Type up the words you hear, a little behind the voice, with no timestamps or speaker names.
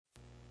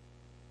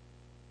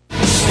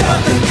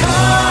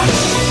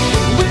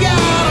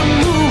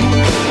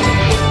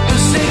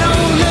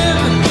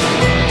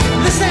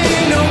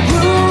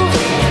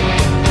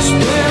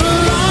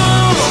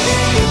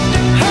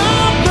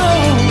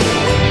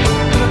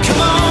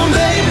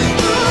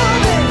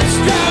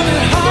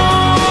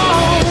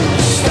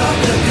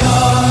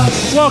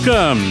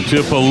Welcome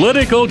to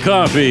Political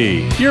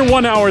Coffee, your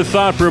 1 hour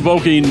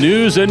thought-provoking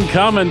news and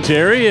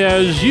commentary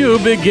as you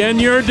begin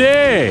your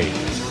day.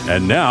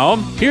 And now,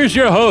 here's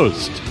your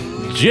host,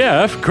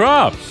 Jeff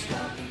Kropp.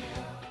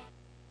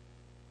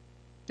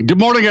 Good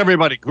morning,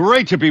 everybody.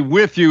 Great to be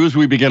with you as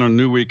we begin a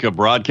new week of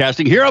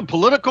broadcasting here on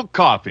Political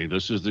Coffee.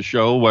 This is the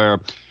show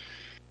where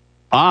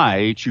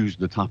I choose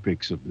the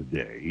topics of the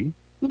day,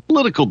 the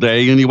political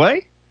day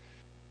anyway,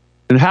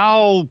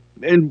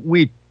 and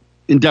we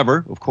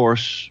endeavor, of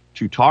course,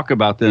 to talk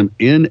about them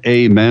in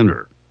a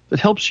manner that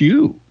helps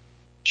you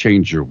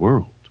change your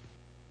world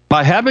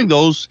by having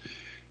those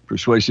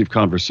persuasive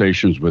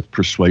conversations with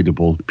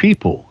persuadable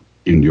people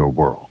in your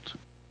world.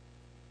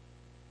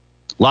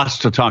 Lots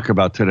to talk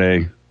about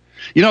today.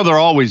 You know, there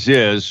always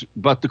is,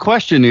 but the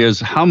question is,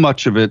 how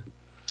much of it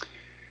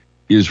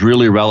is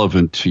really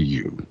relevant to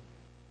you?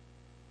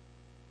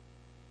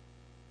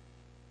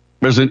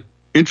 There's an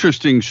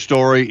interesting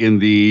story in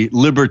the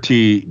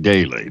Liberty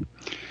Daily,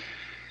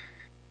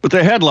 but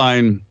the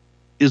headline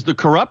is the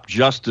corrupt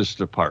Justice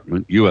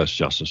Department, U.S.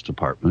 Justice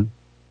Department,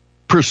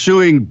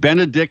 pursuing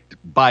Benedict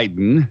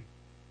Biden,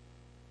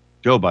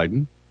 Joe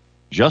Biden,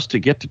 just to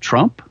get to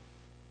Trump?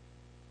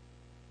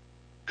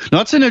 Now,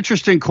 that's an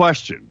interesting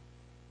question.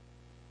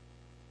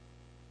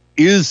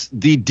 Is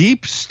the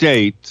deep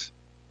state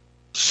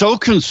so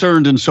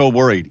concerned and so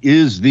worried?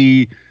 Is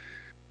the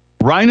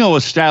rhino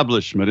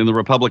establishment in the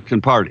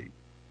Republican Party,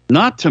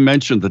 not to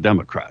mention the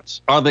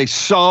Democrats, are they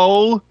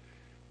so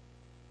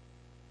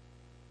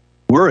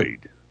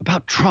worried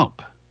about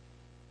Trump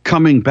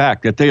coming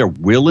back that they are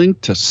willing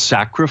to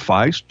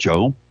sacrifice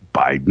Joe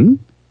Biden?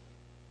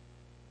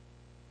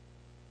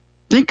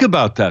 Think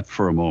about that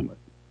for a moment.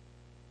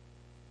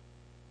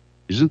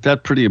 Isn't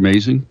that pretty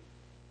amazing?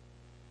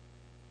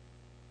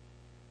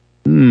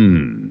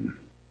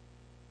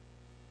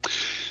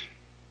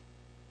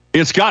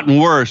 It's gotten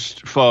worse,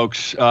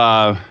 folks.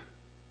 The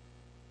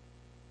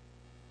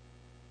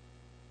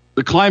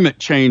climate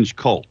change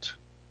cult.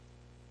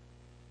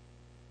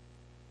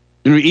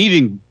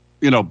 Eating,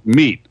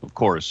 meat, of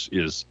course,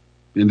 is.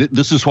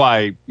 This is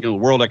why, the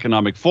World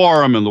Economic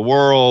Forum and the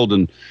world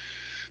and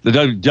the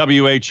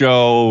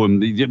WHO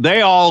and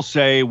they all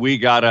say we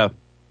gotta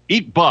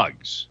eat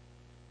bugs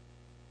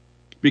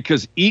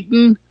because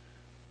eating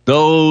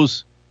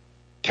those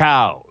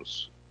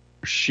cows,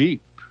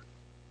 sheep,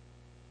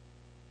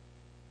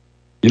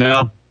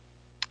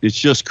 it's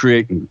just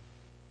creating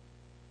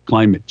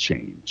climate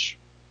change.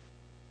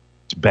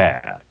 It's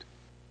bad.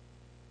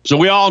 So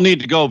we all need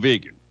to go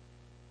vegan.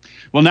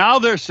 Well, now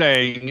they're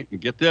saying,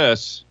 get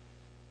this,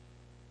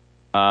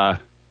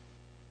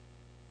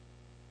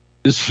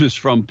 this is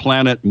from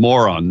Planet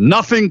Moron.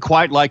 Nothing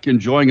quite like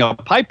enjoying a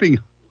piping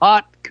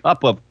hot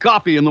cup of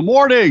coffee in the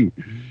morning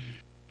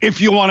if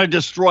you want to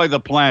destroy the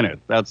planet.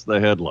 That's the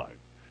headline.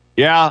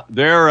 Yeah,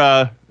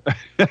 they're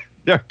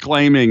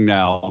claiming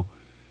now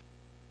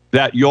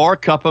that your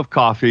cup of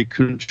coffee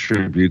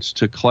contributes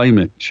to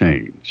climate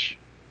change.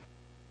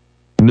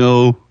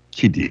 No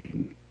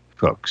kidding,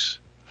 folks.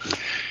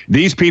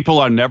 These people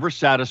are never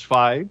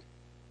satisfied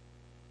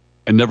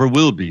and never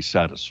will be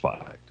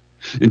satisfied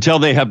until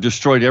they have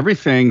destroyed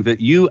everything that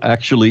you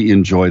actually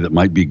enjoy that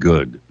might be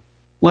good,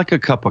 like a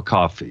cup of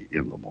coffee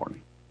in the morning.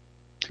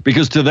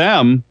 Because to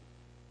them,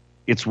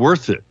 it's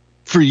worth it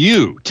for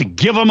you to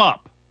give them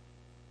up.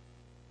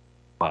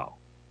 Wow.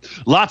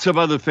 Lots of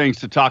other things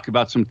to talk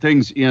about, some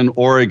things in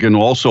Oregon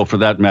also, for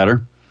that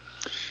matter.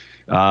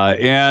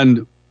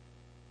 And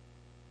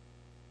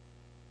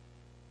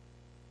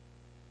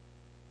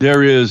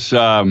there is,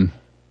 there's,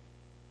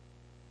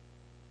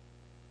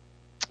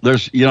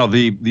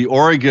 the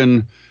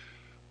Oregon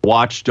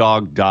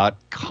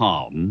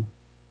Watchdog.com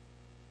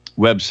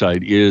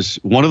website is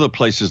one of the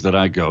places that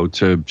I go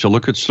to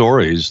look at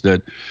stories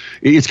that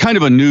it's kind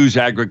of a news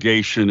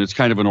aggregation. It's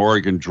kind of an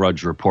Oregon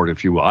Drudge report,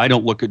 if you will. I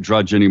don't look at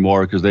Drudge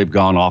anymore because they've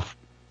gone off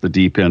the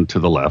deep end to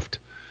the left.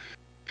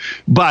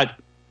 But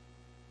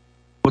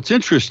what's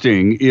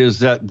interesting is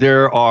that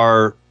there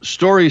are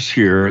stories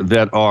here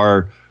that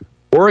are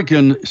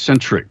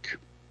Oregon-centric.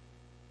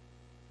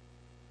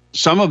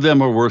 Some of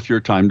them are worth your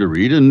time to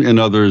read, and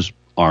others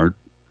aren't.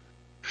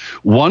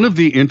 One of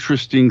the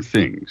interesting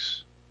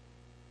things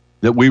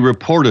that we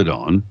reported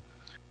on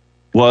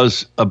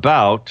was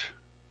about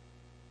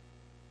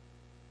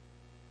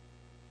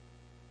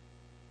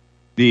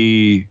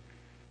the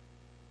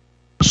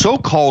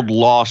so-called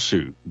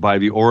lawsuit by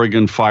the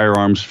Oregon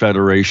Firearms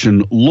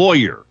Federation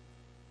lawyer,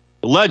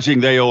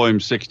 alleging they owe him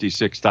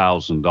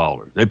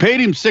 $66,000. They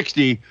paid him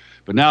 $60,000,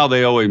 but now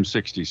they owe him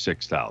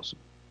 $66,000.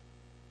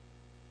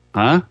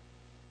 Huh?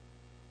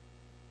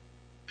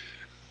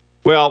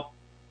 Well,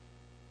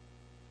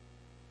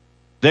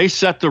 they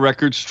set the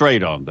record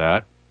straight on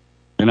that,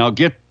 and I'll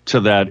get to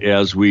that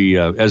as we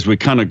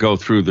kind of go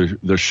through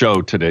the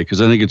show today,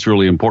 because I think it's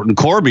really important.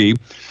 Corby,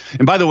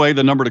 and by the way,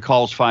 the number to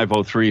call is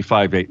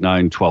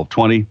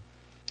 503-589-1220.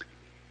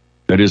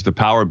 That is the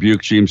Power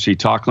Buick GMC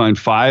talk line,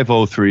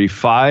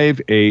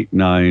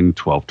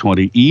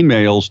 503-589-1220.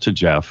 Emails to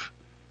Jeff,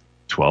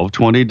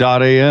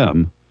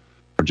 1220.am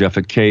Jeff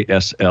at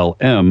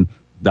KSLM.news.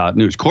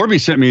 Corby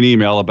sent me an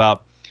email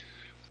about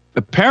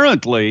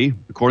apparently,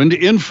 according to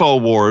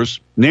InfoWars,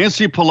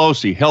 Nancy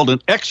Pelosi held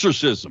an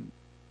exorcism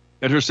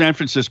at her San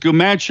Francisco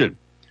mansion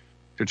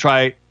to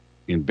try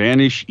and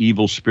banish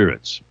evil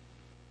spirits.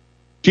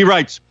 He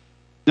writes,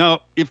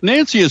 now, if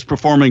Nancy is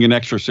performing an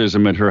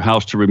exorcism at her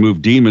house to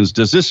remove demons,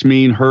 does this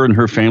mean her and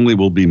her family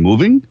will be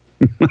moving?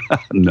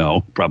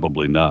 No,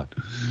 probably not.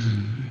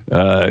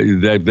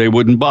 They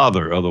wouldn't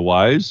bother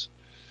otherwise.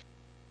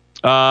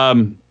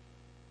 GL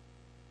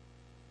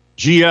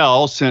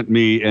sent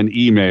me an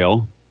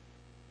email.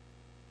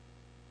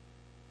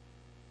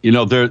 You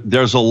know,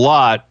 there's a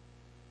lot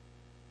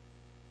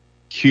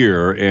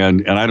here,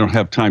 and I don't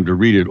have time to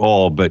read it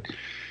all, but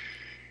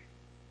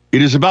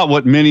it is about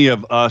what many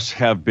of us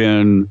have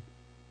been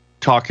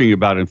talking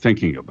about and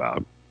thinking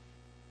about.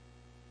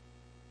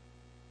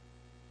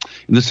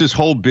 And this is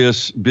whole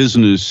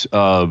business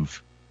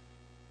of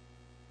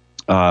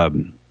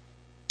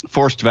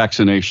forced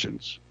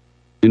vaccinations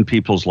in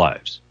people's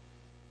lives.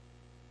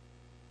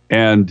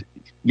 And,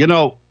 you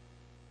know,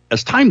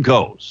 as time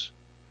goes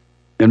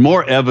and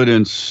more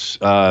evidence,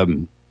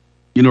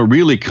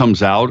 really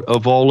comes out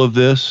of all of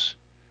this,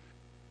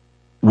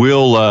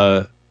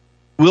 we'll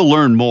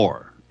learn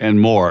more and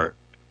more.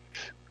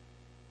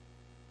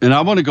 And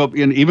I want to go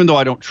in, even though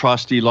I don't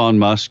trust Elon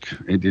Musk,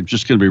 I'm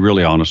just going to be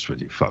really honest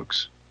with you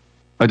folks.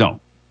 I don't.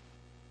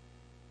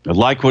 I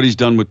like what he's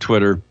done with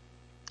Twitter,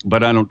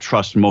 but I don't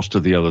trust most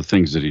of the other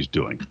things that he's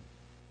doing.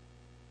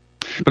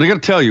 But I got to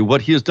tell you,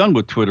 what he has done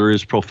with Twitter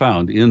is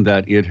profound in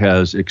that it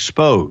has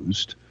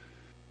exposed,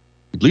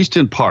 at least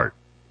in part,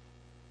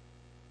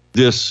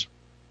 this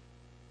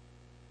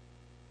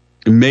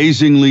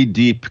amazingly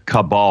deep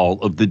cabal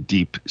of the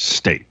deep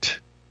state,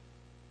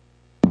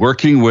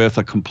 working with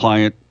a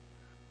compliant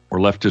or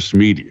leftist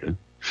media,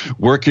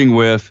 working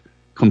with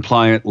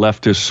compliant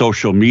leftist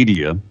social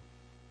media,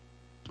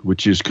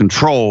 which is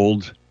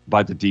controlled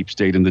by the deep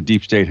state, and the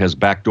deep state has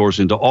backdoors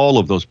into all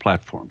of those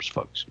platforms,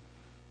 folks.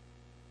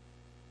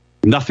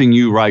 Nothing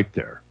you write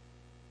there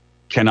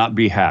cannot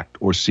be hacked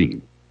or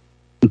seen,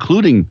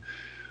 including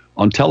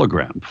on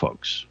Telegram,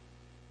 folks.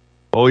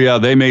 Oh, yeah,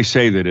 they may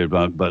say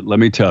that, but let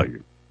me tell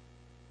you,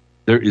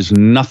 there is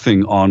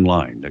nothing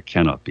online that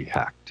cannot be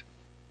hacked.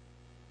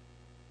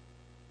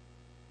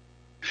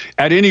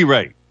 At any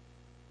rate,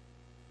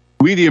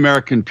 we, the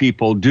American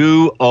people,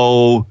 do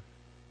owe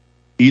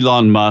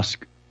Elon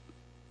Musk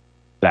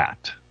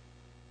that.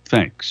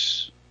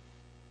 Thanks.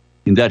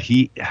 In that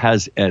he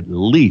has at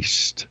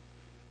least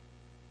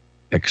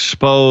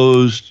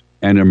exposed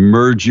an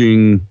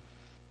emerging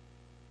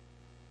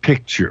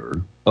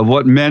picture of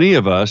what many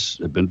of us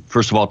have been,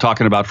 first of all,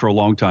 talking about for a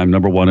long time,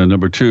 number one, and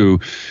number two,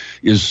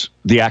 is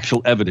the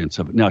actual evidence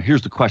of it. Now,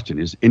 here's the question.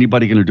 Is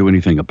anybody going to do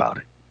anything about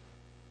it?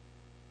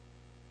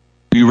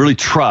 Do you really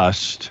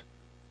trust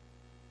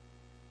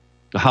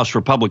the House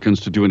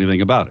Republicans to do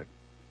anything about it?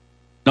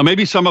 Now,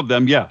 maybe some of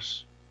them,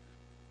 yes.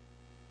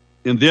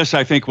 And this,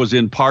 I think, was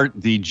in part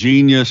the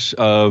genius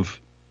of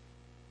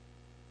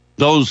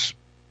those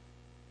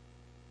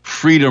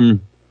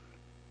freedom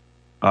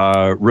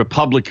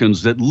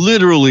Republicans that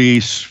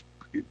literally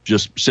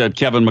just said,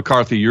 Kevin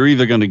McCarthy, you're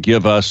either going to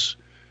give us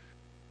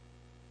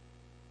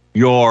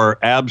your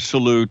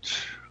absolute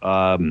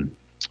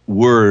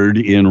word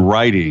in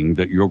writing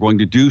that you're going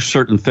to do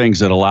certain things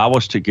that allow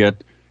us to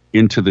get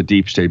into the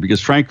deep state.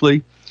 Because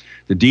frankly,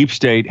 the deep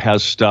state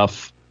has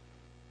stuff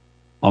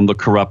on the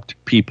corrupt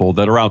people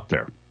that are out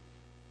there,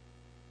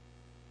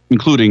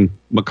 including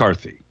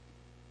McCarthy.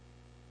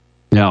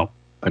 Now,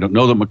 I don't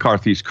know that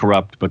McCarthy's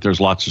corrupt, but there's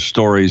lots of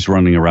stories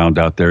running around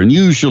out there. And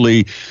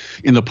usually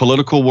in the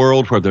political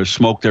world where there's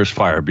smoke, there's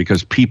fire,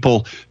 because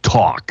people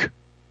talk.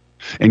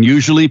 And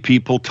usually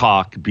people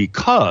talk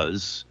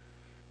because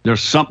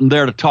there's something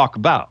there to talk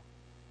about.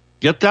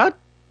 Get that?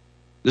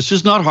 This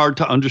is not hard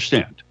to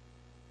understand.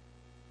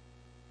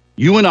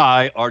 You and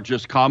I are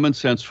just common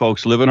sense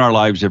folks living our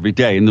lives every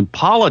day. And the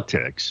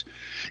politics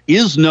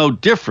is no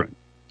different,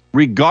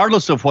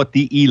 regardless of what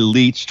the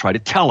elites try to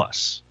tell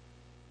us.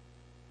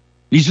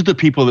 These are the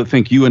people that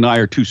think you and I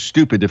are too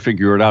stupid to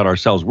figure it out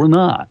ourselves. We're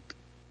not.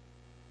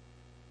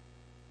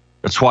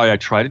 That's why I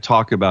try to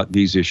talk about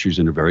these issues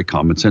in a very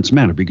common sense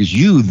manner, because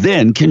you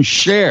then can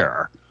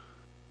share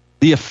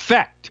the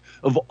effect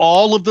of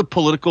all of the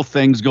political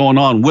things going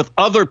on with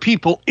other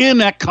people in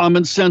that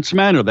common sense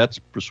manner. That's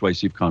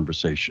persuasive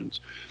conversations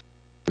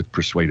with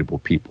persuadable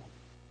people.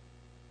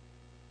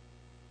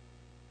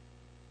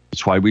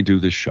 That's why we do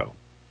this show.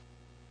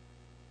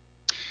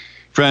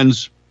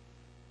 Friends,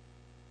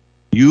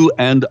 you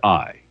and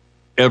I,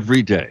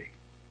 every day,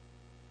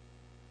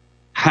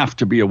 have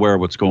to be aware of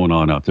what's going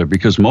on out there,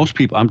 because most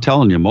people, I'm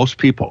telling you, most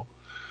people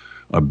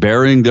are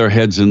burying their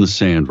heads in the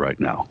sand right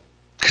now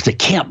because they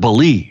can't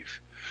believe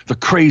the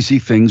crazy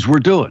things we're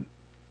doing.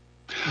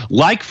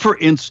 Like, for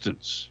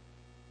instance,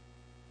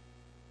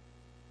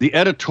 the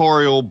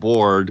editorial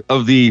board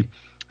of the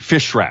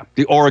Fishwrap,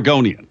 the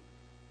Oregonian.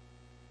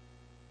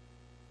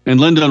 And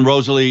Linda and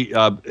Rosalie,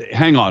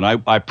 hang on,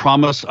 I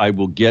promise I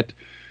will get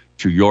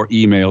to your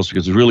emails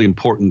because it's really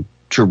important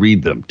to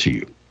read them to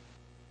you.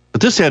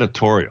 But this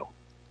editorial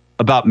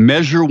about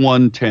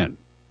MZ110,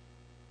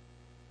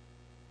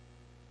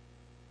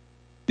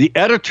 the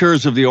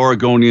editors of the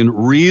Oregonian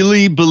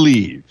really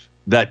believe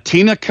that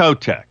Tina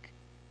Kotek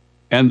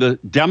and the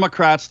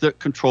Democrats that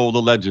control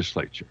the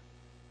legislature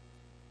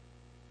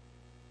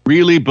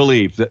really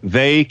believe that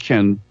they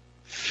can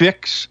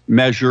fix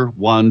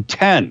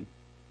MZ110.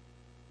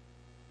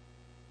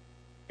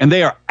 And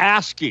they are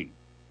asking,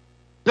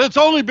 it's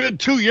only been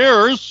 2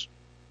 years.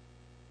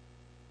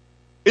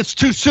 It's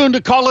too soon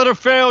to call it a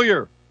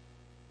failure.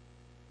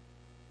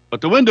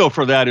 But the window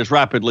for that is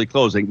rapidly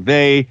closing.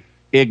 They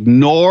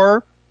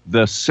ignore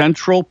the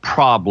central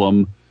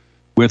problem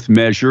with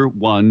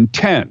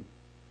MZ110.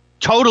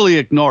 Totally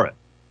ignore it.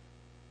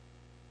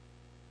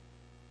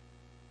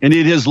 And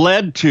it has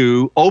led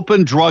to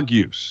open drug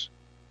use,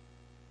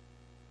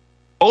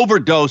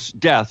 overdose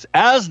deaths,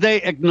 as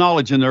they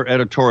acknowledge in their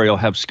editorial,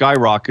 have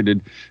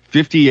skyrocketed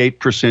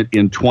 58%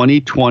 in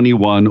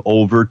 2021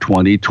 over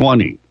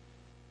 2020.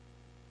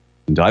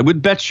 And I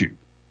would bet you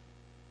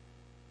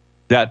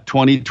that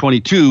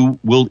 2022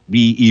 will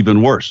be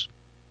even worse.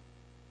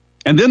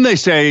 And then they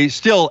say,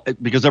 still,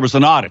 because there was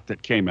an audit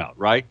that came out,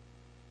 right,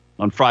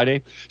 on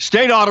Friday,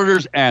 state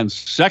auditors and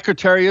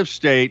Secretary of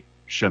State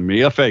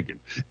Shamia Fagan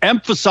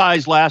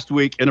emphasized last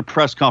week in a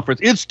press conference,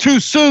 it's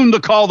too soon to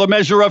call the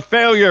measure a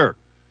failure,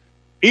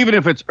 even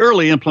if its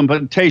early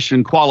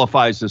implementation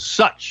qualifies as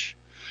such,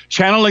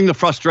 channeling the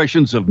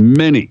frustrations of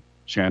many.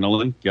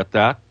 Channeling, get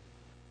that?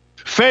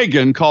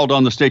 Fagan called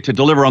on the state to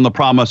deliver on the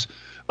promise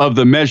of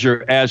the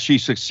measure, as she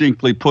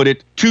succinctly put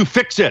it, to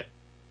fix it.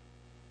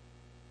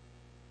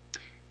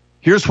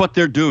 Here's what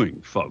they're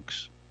doing,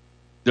 folks.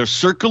 They're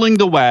circling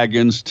the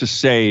wagons to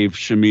save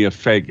Shamia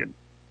Fagan.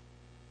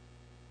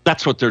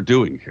 That's what they're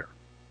doing here.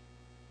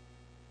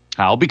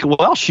 How? Because,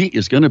 well, she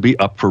is going to be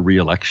up for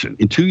re-election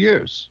in 2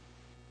 years.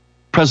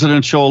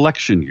 Presidential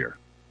election year.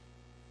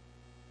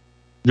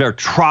 They're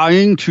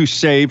trying to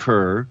save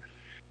her,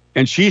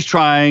 and she's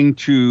trying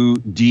to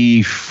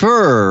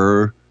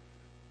defer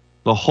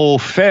the whole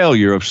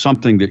failure of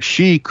something that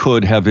she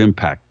could have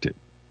impacted.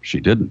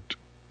 She didn't.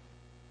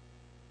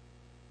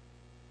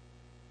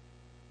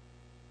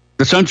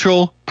 The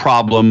central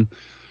problem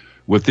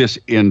with this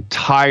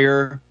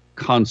entire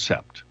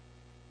concept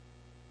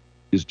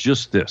is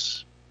just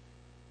this.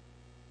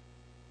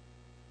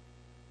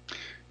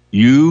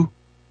 Again,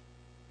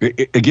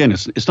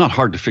 it's not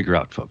hard to figure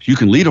out, folks. You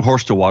can lead a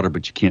horse to water,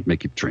 but you can't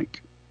make it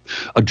drink.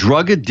 A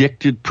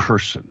drug-addicted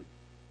person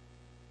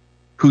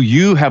who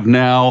you have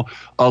now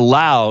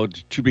allowed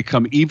to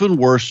become even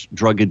worse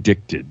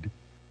drug-addicted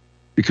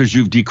because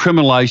you've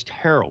decriminalized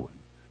heroin,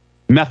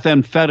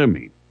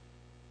 methamphetamine,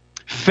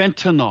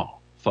 fentanyl,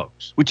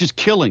 folks, which is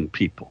killing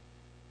people.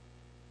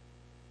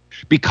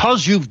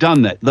 Because you've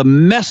done that, the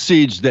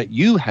message that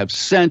you have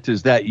sent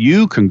is that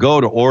you can go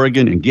to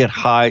Oregon and get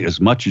high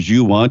as much as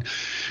you want.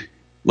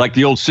 Like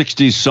the old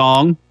 60s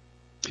song,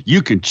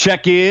 you can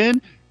check in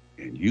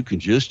and you can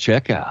just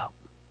check out.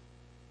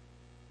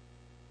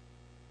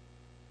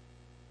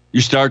 You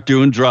start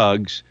doing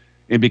drugs,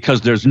 and because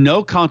there's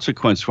no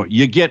consequence for it,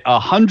 you get a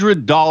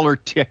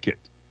 $100 ticket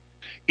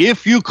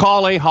if you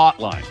call a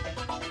hotline.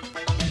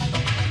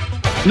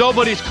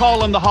 Nobody's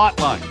calling the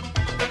hotline.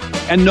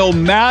 And no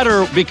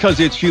matter, because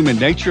it's human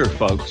nature,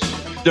 folks,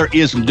 there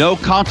is no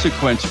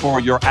consequence for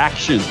your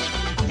actions.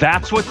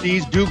 That's what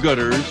these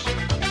do-gooders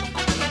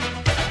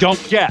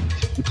don't get,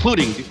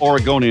 including the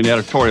Oregonian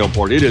editorial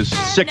board. It is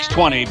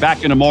 6:20,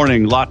 back in the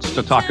morning, lots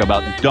to talk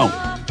about. Don't.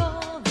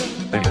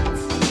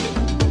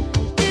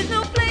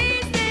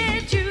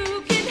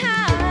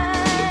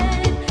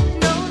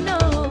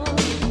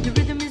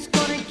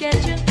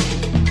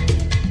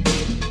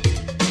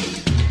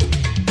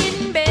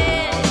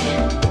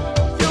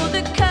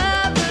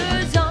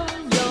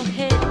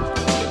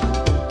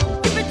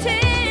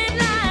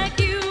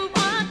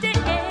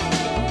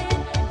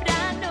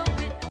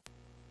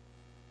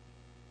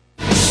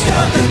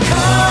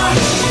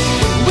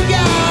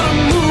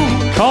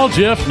 Call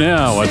Jeff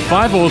now at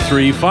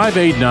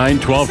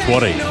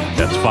 503-589-1220.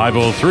 That's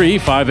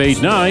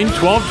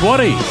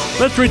 503-589-1220.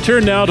 Let's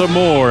return now to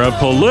more of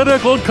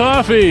Political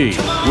Coffee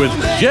with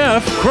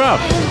Jeff Krupp.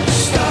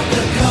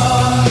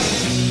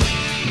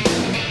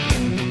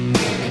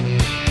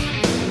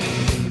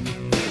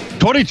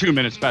 22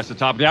 minutes past the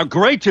top of the hour.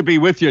 Great to be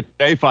with you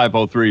today.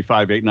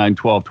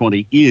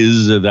 503-589-1220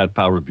 is that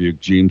Power Buick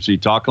GMC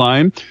talk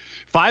line.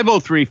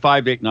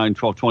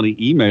 503-589-1220.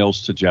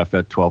 Emails to Jeff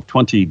at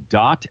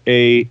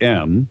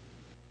 1220.am.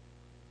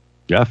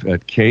 Jeff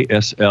at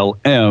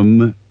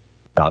KSLM.news.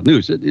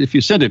 If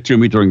you send it to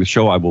me during the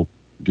show, I will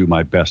do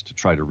my best to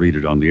try to read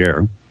it on the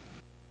air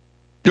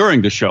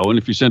during the show. And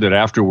if you send it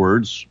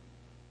afterwards,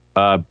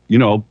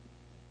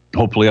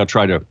 hopefully I'll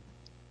try to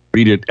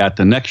read it at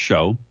the next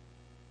show.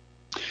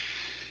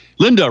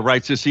 Linda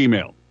writes this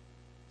email.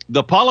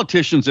 The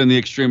politicians and the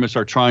extremists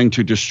are trying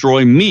to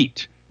destroy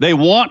meat. They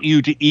want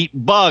you to eat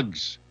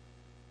bugs.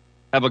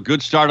 Have a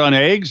good start on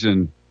eggs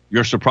and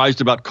you're surprised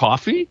about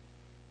coffee?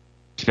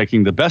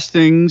 taking the best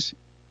things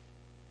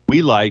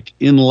we like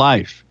in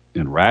life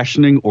and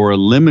rationing or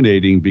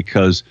eliminating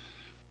because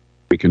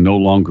we can no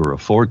longer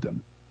afford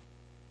them.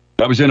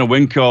 I was in a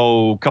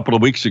Winco a couple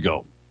of weeks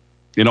ago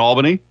in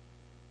Albany.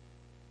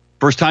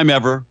 First time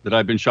ever that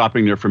I've been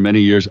shopping there for many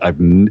years.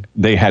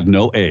 They had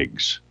no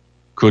eggs.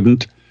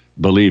 Couldn't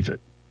believe it.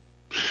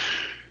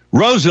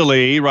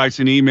 Rosalie writes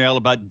an email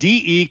about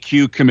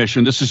DEQ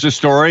commission. This is a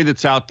story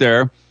that's out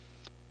there.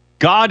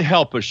 God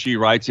help us, she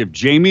writes, if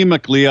Jamie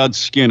McLeod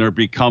Skinner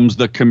becomes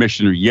the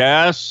commissioner.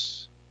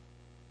 Yes,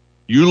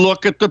 you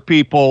look at the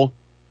people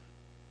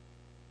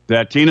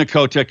that Tina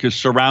Kotek is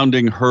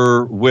surrounding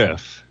her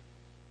with.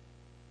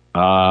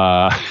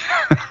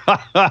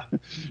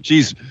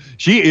 She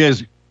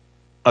is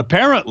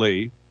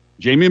apparently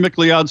Jamie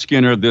McLeod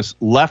Skinner, this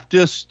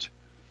leftist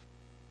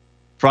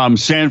from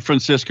San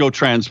Francisco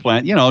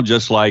transplant,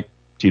 just like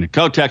Tina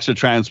Kotek's a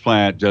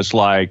transplant, just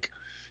like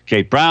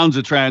Kate Brown's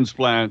a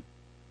transplant.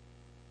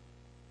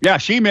 Yeah,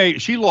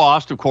 she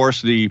lost, of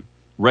course, the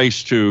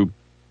race to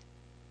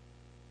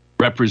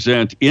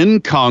represent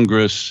in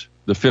Congress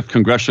the 5th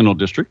Congressional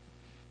District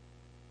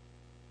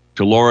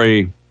to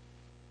Lori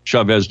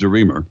Chavez de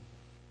Reamer.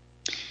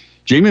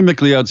 Jamie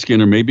McLeod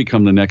Skinner may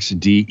become the next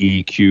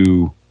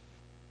DEQ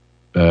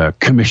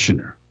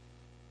commissioner.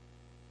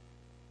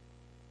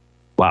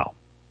 Wow.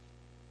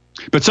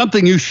 But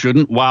something you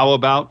shouldn't wow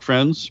about,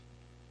 friends,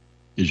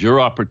 is your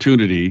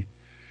opportunity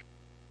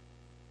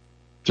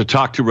to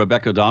talk to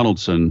Rebecca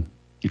Donaldson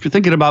if you're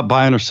thinking about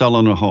buying or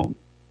selling a home.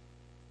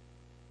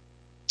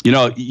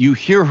 You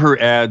hear her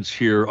ads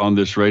here on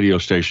this radio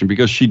station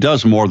because she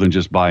does more than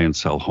just buy and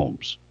sell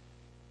homes.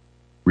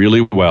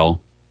 Really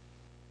well.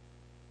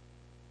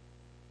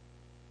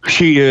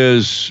 She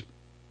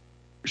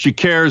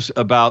cares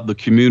about the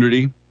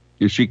community,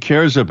 and she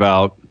cares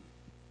about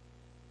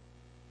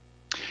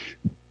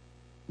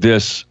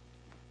this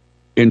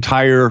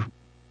entire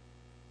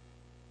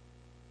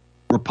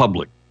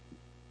republic.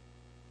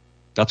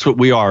 That's what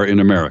we are in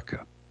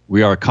America.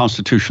 We are a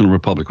constitutional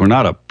republic. We're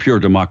not a pure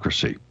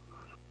democracy.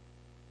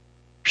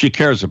 She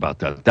cares about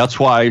that. That's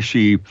why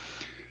she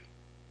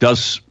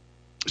does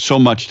so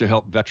much to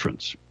help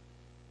veterans,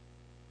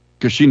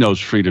 because she knows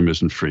freedom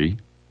isn't free.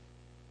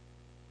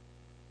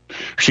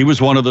 She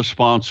was one of the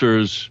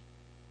sponsors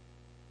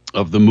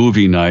of the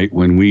movie night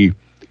when we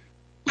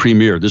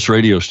premiered this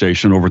radio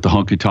station over at the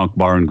Honky Tonk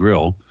Bar and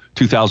Grill,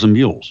 2,000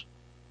 Mules.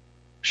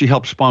 She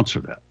helped sponsor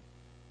that.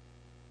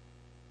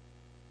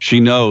 She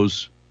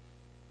knows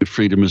that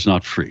freedom is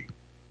not free.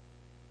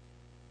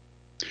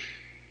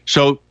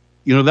 So,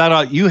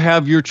 that you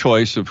have your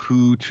choice of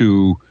who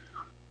to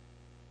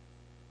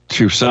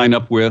sign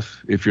up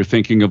with if you're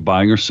thinking of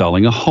buying or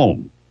selling a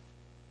home.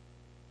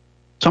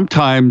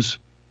 Sometimes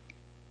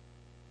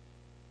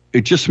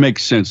it just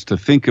makes sense to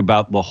think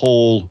about the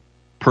whole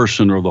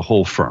person or the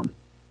whole firm.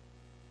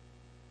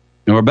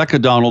 Rebecca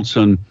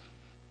Donaldson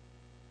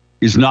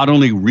is not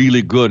only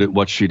really good at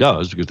what she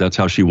does, because that's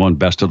how she won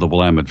Best of the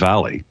Willamette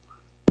Valley,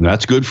 and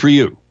that's good for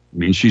you. It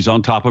means she's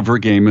on top of her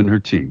game and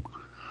her team.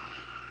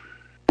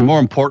 And more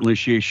importantly,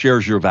 she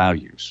shares your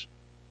values.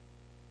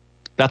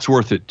 That's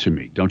worth it to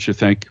me, don't you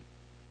think?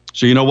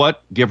 So you know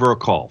what? Give her a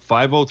call,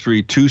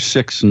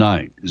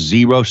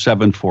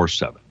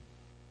 503-269-0747.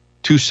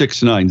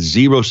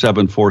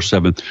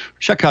 269-0747.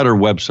 Check out her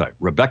website,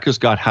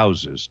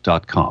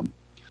 rebeccasgothouses.com.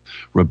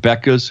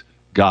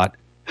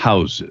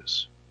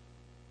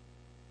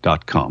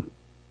 rebeccasgothouses.com.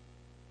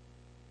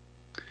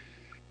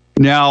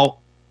 Now,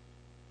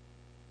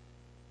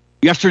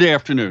 yesterday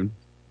afternoon,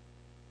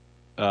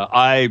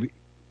 I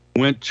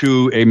went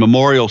to a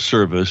memorial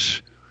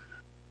service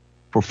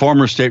for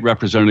former state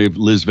representative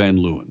Liz Van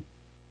Leeuwen.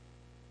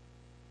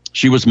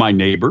 She was my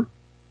neighbor.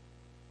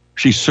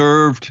 She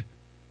served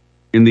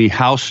in the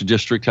House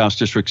District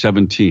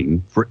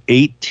 17, for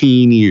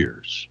 18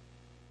 years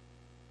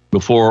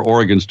before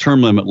Oregon's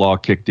term limit law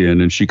kicked in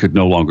and she could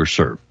no longer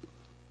serve.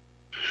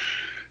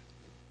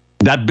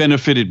 That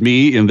benefited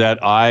me in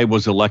that I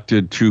was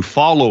elected to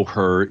follow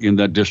her in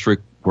that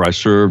district where I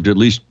served, at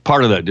least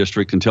part of that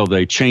district, until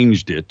they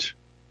changed it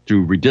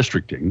through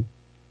redistricting.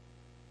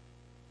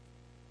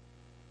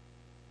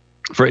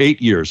 For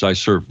 8 years, I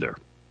served there.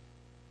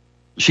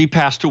 She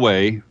passed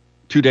away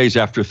 2 days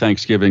after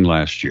Thanksgiving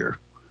last year,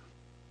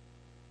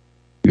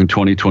 in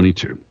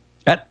 2022,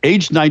 at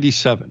age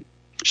 97.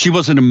 She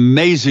was an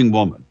amazing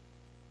woman,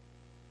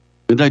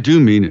 and I do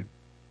mean it.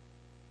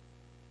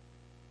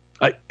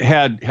 I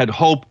had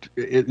hoped,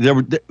 there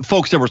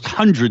was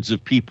hundreds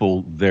of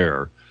people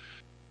there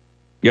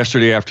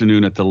yesterday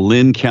afternoon at the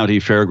Lynn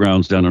County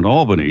Fairgrounds down in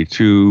Albany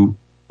to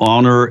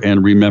honor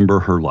and remember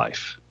her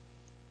life.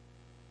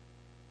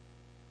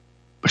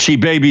 She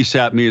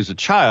babysat me as a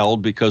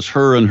child because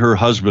her and her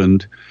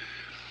husband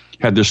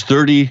had this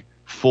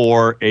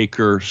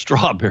 34-acre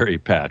strawberry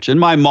patch. And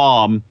my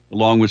mom,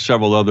 along with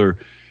several other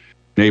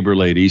neighbor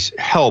ladies,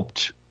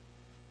 helped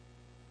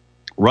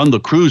run the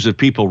crews of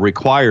people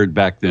required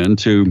back then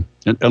to,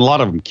 and a lot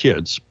of them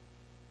kids,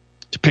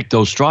 to pick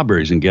those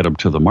strawberries and get them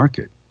to the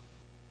market.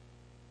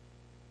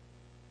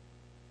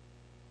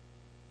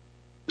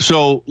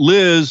 So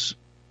Liz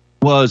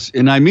was,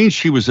 and I mean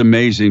she was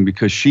amazing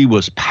because she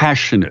was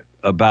passionate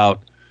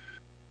about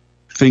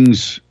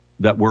things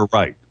that were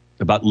right,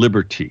 about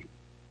liberty.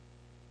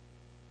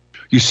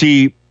 You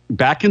see,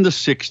 back in the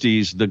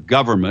 60s, the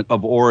government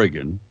of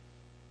Oregon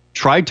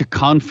tried to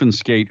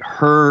confiscate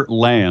her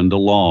land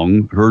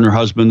along, her and her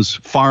husband's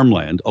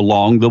farmland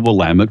along the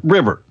Willamette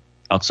River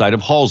outside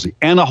of Halsey,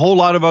 and a whole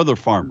lot of other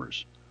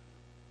farmers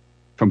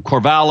from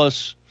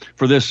Corvallis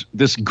for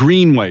this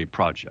Greenway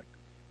project,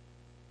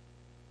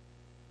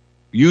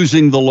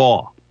 using the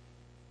law.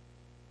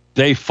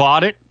 They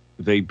fought it,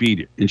 they beat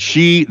it. And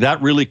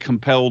that really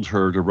compelled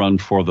her to run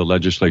for the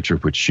legislature,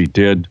 which she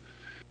did.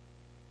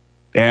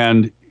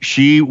 And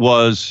she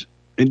was,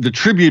 the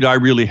tribute I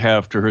really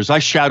have to her is I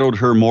shadowed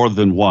her more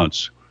than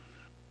once.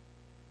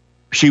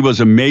 She was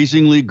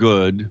amazingly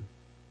good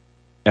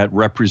at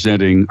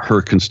representing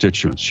her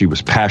constituents. She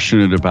was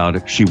passionate about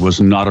it. She was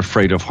not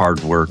afraid of hard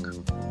work.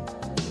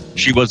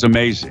 She was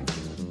amazing.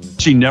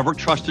 She never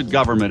trusted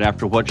government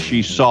after what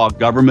she saw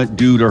government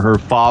do to her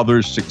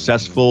father's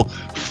successful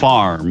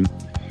farm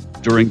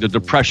during the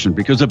Depression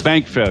because of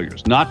bank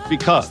failures, not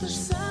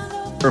because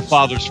her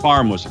father's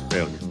farm was a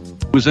failure.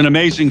 It was an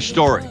amazing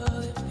story.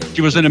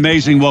 She was an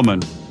amazing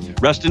woman.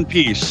 Rest in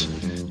peace,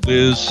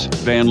 Liz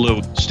Van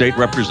Leeuwen, state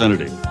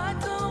representative.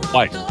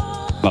 Wife.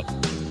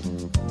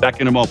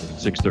 Back in a moment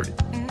at 6:30.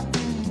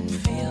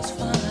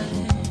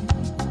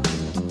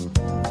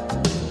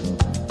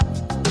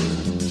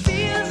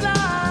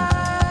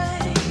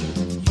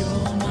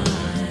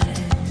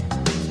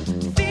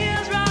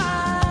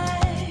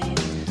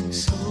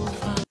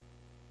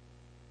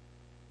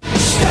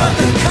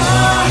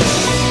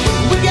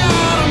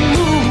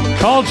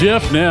 Call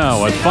Jeff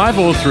now at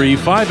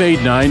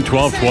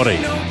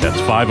 503-589-1220. That's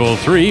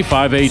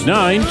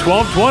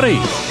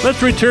 503-589-1220.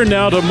 Let's return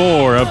now to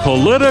more of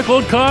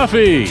Political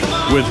Coffee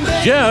with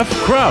Jeff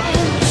Krupp.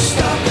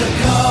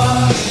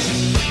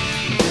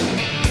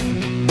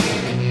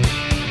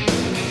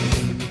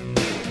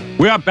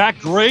 We are back.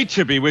 Great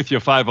to be with you.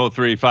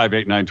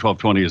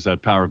 503-589-1220 is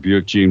that Power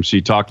Buick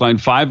GMC talk line.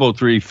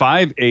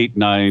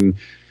 503-589-1220.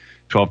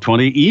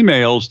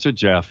 Emails to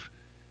Jeff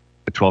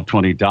at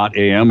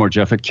 1220.am or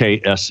Jeff at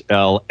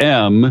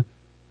KSLM.news.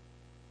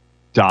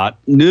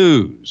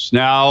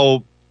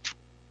 Now,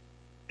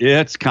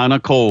 it's kind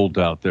of cold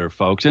out there,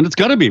 folks, and it's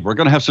going to be. We're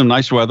going to have some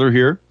nice weather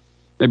here,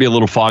 maybe a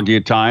little foggy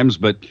at times,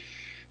 but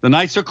the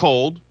nights are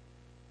cold.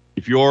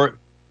 If your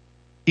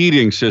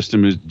heating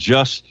system is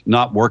just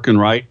not working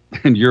right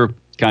and you're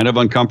kind of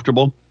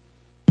uncomfortable,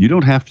 you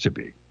don't have to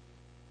be.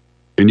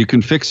 And you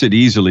can fix it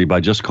easily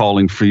by just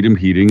calling Freedom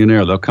Heating and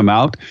Air. They'll come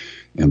out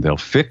and they'll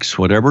fix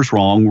whatever's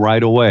wrong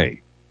right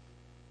away.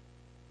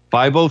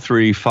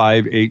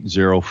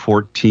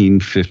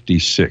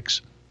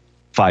 503-580-1456.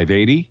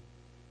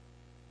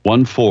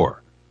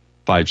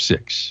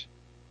 580-1456.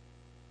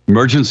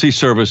 Emergency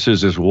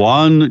services is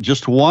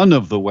just one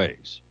of the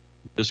ways.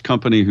 This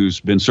company who's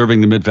been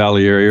serving the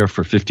Mid-Valley area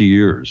for 50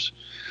 years,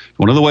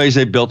 one of the ways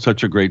they built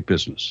such a great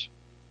business.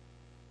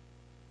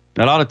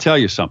 That ought to tell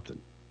you something.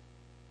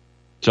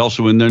 It's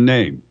also in their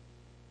name,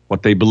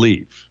 what they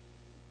believe.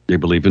 They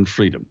believe in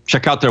freedom.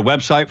 Check out their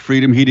website,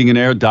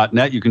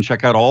 freedomheatingandair.net. You can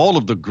check out all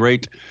of the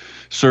great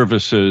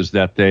services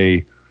that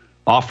they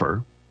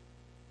offer.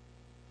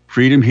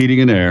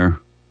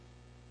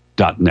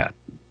 freedomheatingandair.net.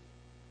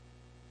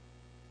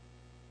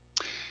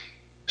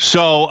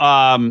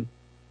 So,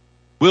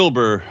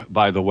 Wilbur,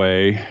 by the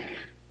way,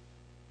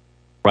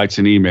 writes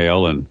an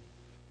email, and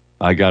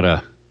I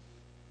gotta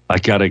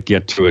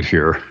get to it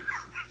here.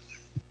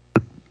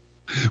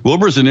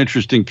 Wilbur's an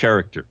interesting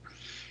character.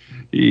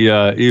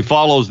 He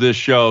follows this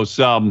show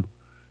some,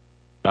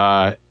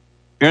 and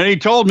he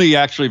told me he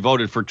actually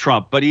voted for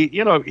Trump, but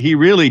he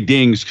really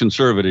dings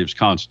conservatives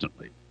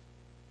constantly.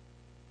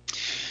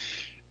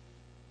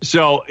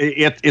 So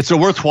it's a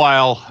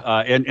worthwhile,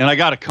 and I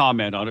got to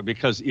comment on it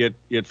because it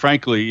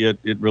frankly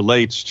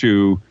relates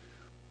to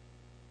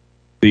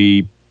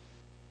the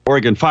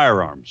Oregon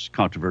firearms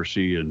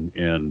controversy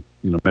and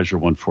Measure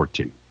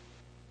 114.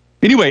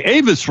 Anyway,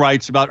 Avis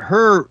writes about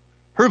her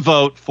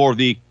vote for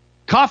the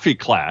coffee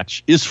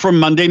clatch is from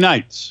Monday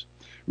nights.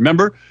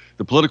 Remember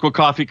the political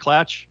coffee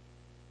clatch?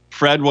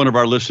 Fred, one of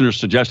our listeners,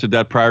 suggested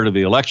that prior to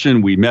the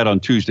election. We met on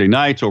Tuesday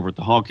nights over at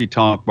the Honky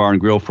Tonk Bar and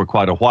Grill for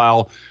quite a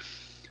while,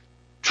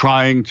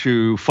 trying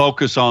to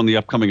focus on the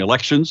upcoming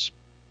elections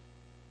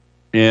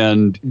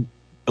and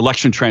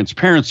election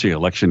transparency,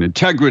 election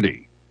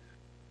integrity.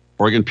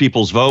 Oregon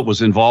People's Vote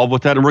was involved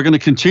with that, and we're going to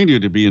continue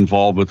to be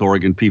involved with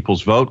Oregon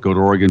People's Vote. Go to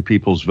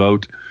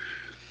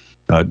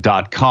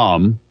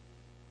OregonPeoplesVote.com,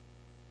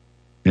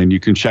 and you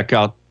can check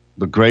out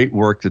the great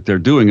work that they're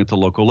doing at the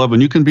local level,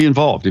 and you can be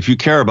involved. If you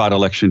care about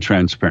election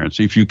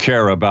transparency, if you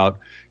care about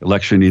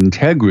election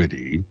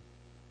integrity,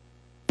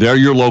 they're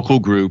your local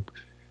group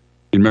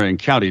in Marion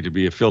County to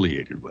be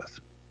affiliated with.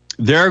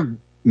 They're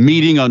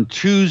meeting on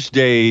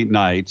Tuesday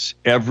nights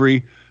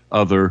every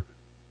other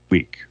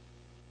week.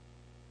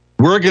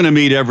 We're going to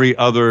meet every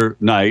other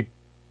night,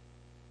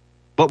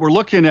 But we're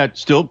looking at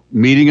still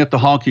meeting at the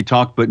Honky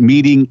Tonk, but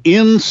meeting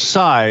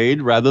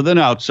inside rather than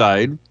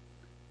outside,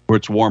 where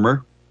it's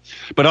warmer,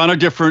 but on a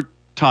different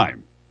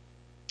time.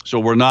 So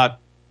we're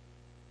not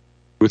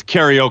with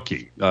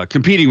karaoke,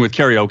 competing with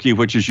karaoke,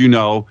 which, as you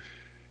know,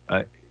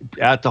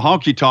 at the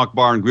Honky Tonk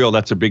Bar and Grill,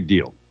 that's a big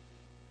deal.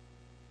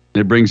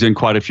 It brings in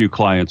quite a few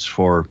clients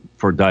for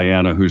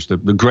Diana, who's the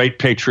great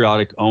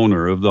patriotic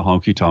owner of the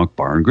Honky Tonk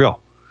Bar and Grill.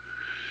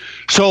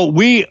 So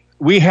we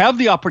have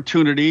the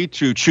opportunity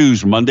to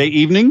choose Monday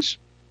evenings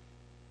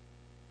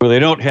where they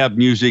don't have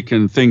music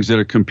and things that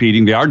are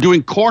competing. They are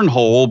doing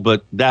cornhole,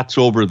 but that's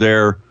over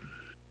there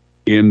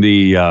in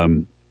the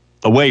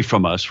away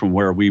from us, from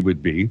where we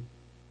would be,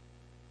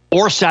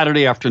 or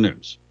Saturday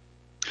afternoons.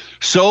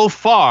 So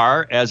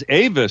far, as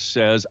Avis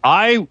says,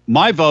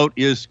 my vote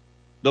is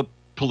the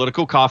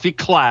political coffee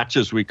clatch,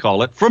 as we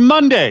call it, for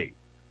Monday.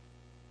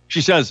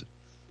 She says,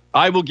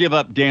 I will give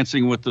up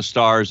Dancing with the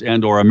Stars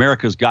and or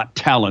America's Got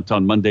Talent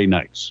on Monday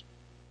nights.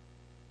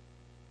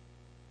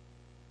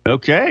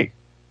 Okay,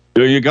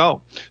 there you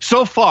go.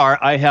 So far,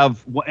 I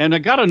have, and I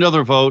got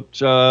another vote.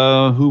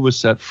 Who was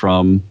that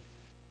from?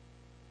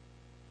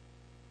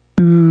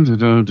 Who was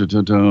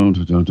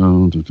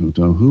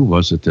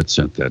it that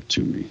sent that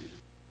to me?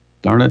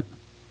 Darn it.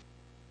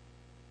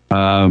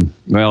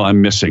 Well,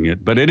 I'm missing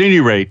it. But at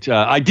any rate,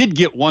 I did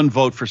get one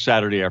vote for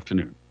Saturday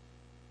afternoon.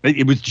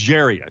 It was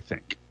Jerry, I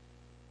think.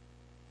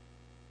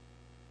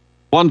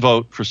 One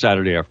vote for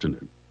Saturday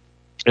afternoon.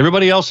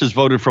 Everybody else has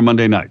voted for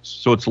Monday nights.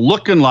 So it's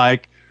looking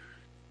like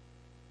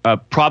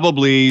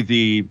probably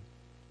I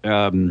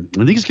think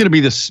it's going to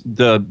be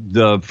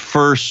the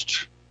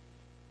first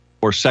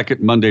or second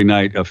Monday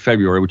night of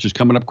February, which is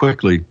coming up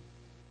quickly.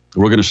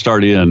 We're going to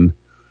start in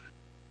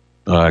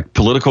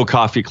political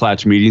coffee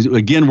clatch meetings.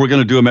 Again, we're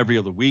going to do them every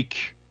other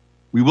week.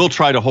 We will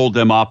try to hold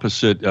them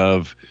opposite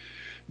of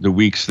the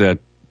weeks that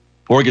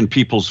Oregon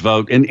People's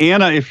Vote. And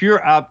Anna, if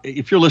you're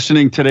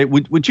listening today,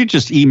 would you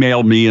just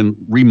email me and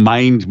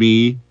remind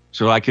me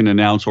so I can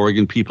announce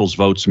Oregon People's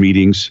Votes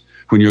meetings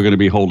when you're going to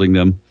be holding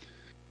them,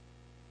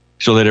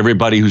 so that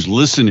everybody who's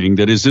listening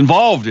that is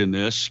involved in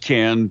this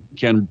can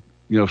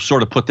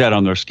sort of put that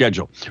on their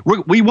schedule.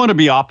 We want to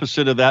be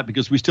opposite of that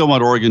because we still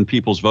want Oregon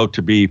People's Vote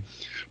to be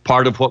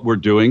part of what we're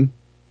doing.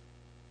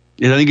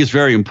 And I think it's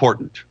very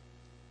important.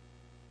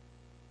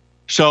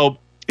 So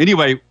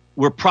anyway,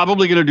 we're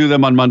probably going to do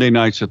them on Monday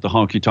nights at the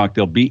Honky Tonk.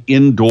 They'll be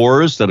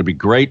indoors. That'll be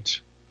great.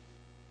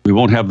 We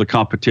won't have the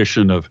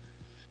competition of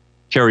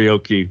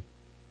karaoke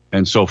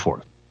and so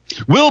forth.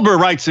 Wilbur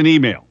writes an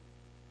email.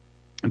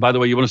 And by the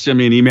way, you want to send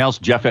me an email? It's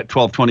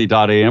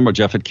jeff@1220.am or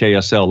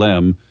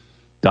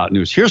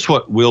jeff@kslm.news. Here's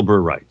what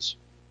Wilbur writes.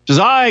 Says,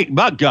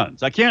 about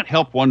guns, I can't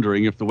help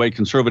wondering if the way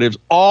conservatives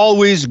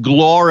always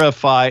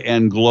glorify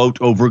and gloat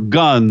over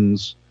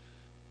guns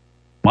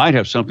might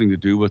have something to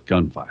do with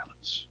gun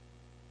violence.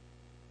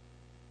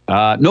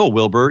 No,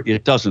 Wilbur,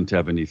 it doesn't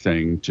have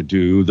anything to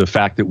do. The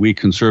fact that we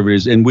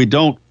conservatives, and we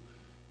don't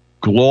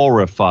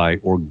glorify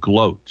or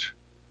gloat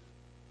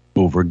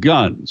over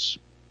guns.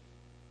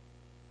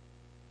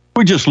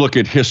 We just look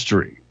at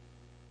history.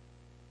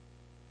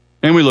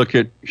 And we look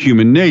at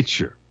human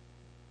nature.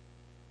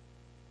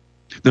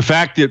 The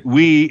fact that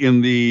we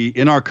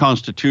in our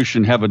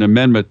Constitution have an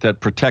amendment that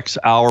protects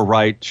our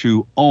right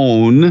to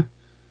own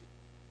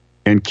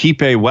and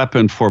keep a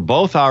weapon for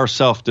both our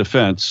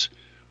self-defense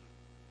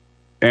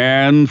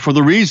and for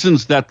the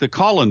reasons that the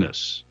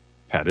colonists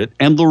had it,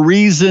 and the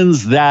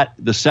reasons that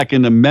the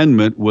Second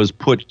Amendment was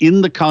put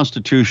in the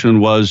Constitution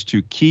was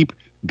to keep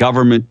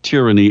government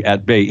tyranny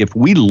at bay. If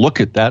we look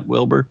at that,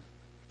 Wilbur,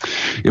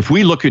 if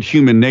we look at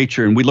human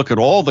nature and we look at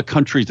all the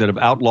countries that have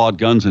outlawed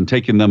guns and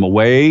taken them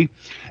away,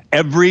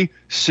 every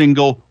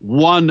single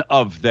one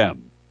of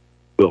them,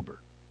 Wilbur,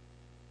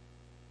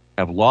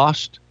 have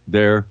lost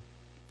their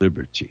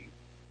liberty.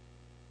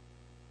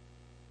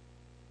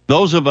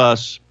 Those of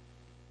us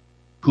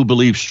who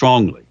believe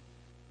strongly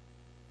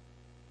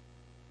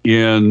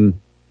in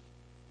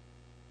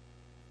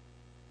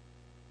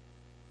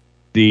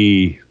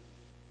the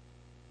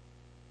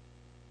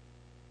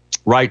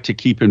right to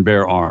keep and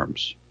bear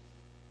arms,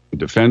 to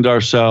defend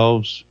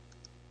ourselves,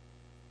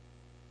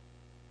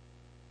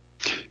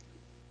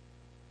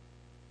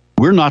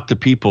 we're not the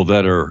people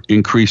that are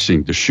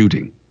increasing the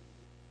shooting.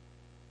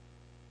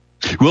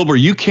 Wilbur,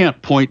 you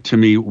can't point to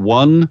me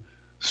one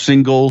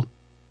single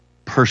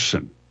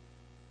person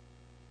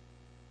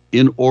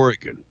in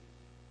Oregon,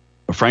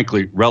 or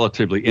frankly,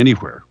 relatively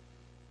anywhere,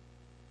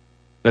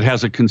 that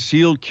has a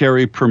concealed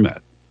carry permit,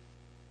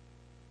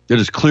 that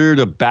has cleared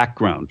a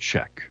background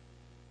check.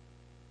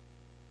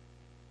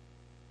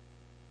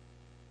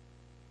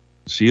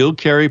 Concealed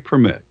carry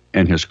permit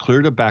and has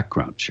cleared a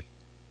background check.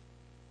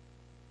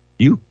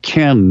 You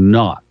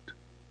cannot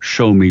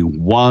show me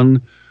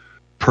one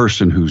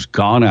person who's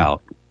gone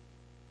out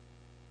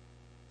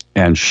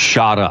and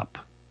shot up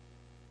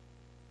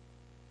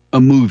a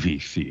movie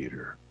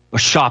theater, a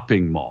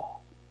shopping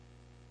mall,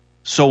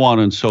 so on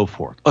and so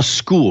forth, a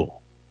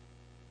school.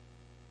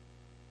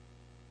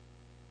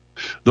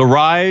 The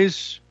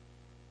rise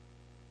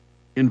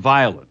in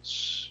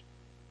violence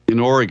in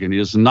Oregon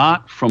is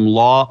not from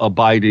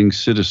law-abiding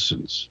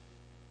citizens.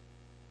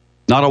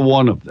 Not a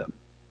one of them.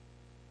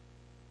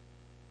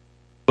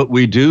 But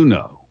we do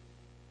know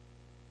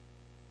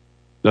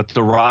that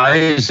the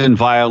rise in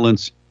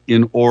violence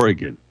in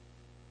Oregon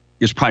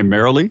is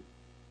primarily,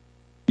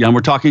 and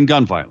we're talking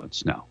gun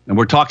violence now, and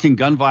we're talking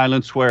gun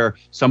violence where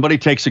somebody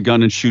takes a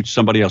gun and shoots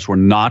somebody else. We're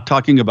not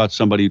talking about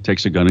somebody who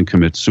takes a gun and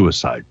commits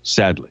suicide,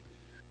 sadly.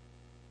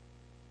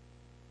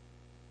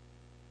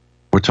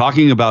 We're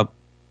talking about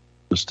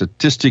the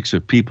statistics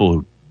of people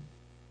who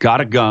got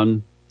a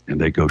gun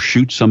and they go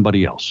shoot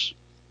somebody else.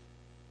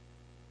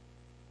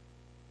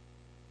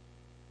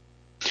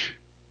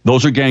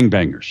 Those are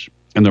gangbangers,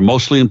 and they're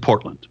mostly in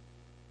Portland.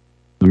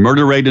 The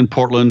murder rate in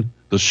Portland,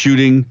 the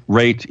shooting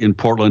rate in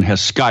Portland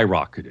has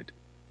skyrocketed.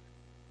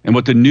 And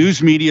what the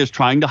news media is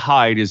trying to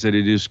hide is that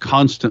it is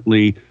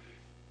constantly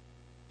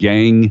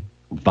gang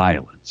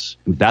violence.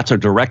 And that's a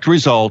direct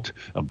result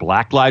of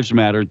Black Lives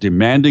Matter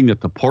demanding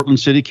that the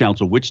Portland City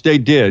Council, which they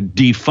did,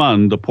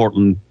 defund the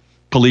Portland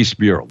Police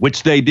Bureau,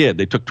 which they did.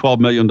 They took $12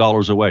 million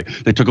away.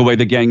 They took away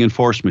the gang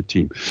enforcement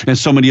team. And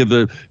so many of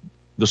the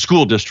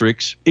school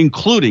districts,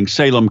 including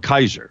Salem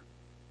Kaiser,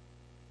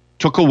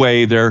 took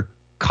away their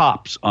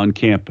cops on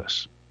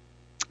campus,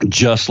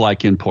 just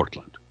like in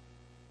Portland.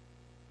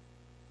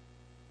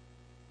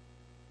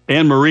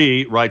 Anne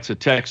Marie writes a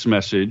text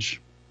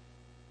message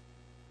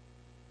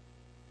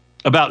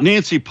about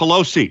Nancy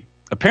Pelosi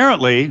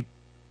apparently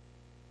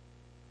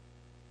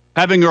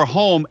having her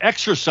home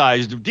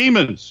exorcised of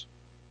demons.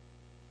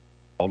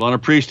 Called on a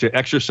priest to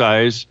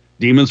exorcise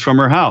demons from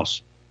her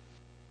house.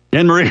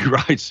 Anne Marie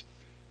writes,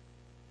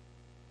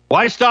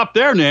 "Why stop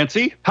there,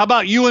 Nancy? How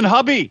about you and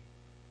hubby?"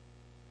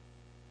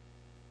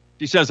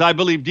 She says, "I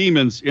believe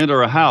demons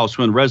enter a house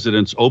when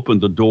residents open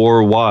the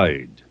door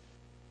wide."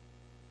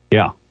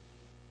 Yeah,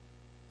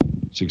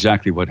 it's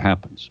exactly what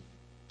happens.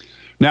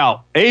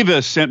 Now,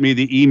 Ava sent me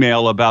the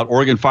email about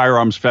Oregon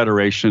Firearms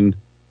Federation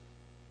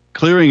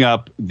clearing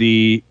up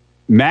the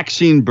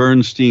Maxine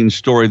Bernstein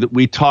story that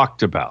we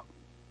talked about.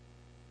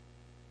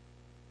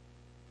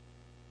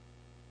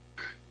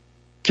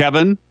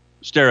 Kevin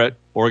Starrett,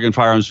 Oregon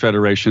Firearms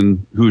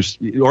Federation,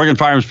 Oregon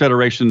Firearms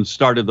Federation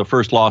started the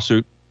first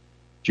lawsuit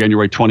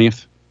January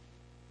 20th.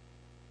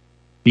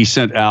 He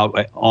sent out,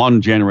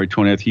 on January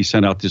 20th, he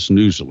sent out this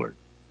news alert.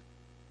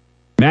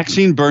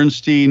 Maxine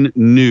Bernstein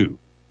knew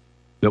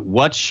that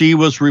what she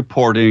was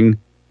reporting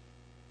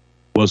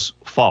was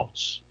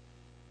false.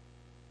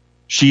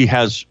 She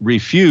has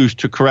refused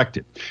to correct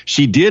it.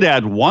 She did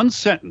add one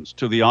sentence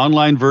to the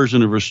online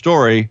version of her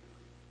story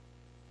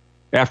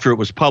after it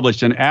was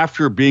published and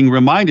after being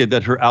reminded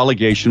that her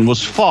allegation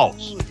was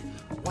false.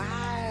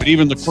 But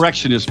even the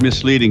correction is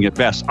misleading at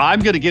best.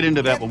 I'm going to get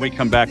into that when we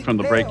come back from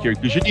the break here,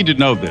 because you need to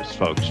know this,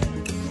 folks.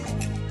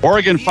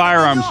 Oregon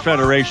Firearms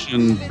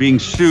Federation being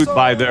sued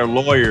by their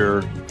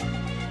lawyer.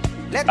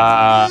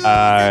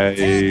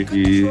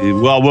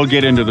 Well, we'll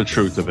get into the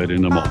truth of it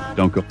in a moment.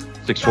 Don't go.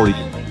 6:40.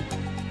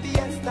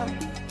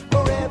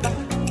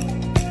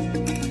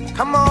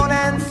 Come on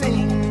and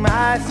sing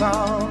my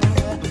song.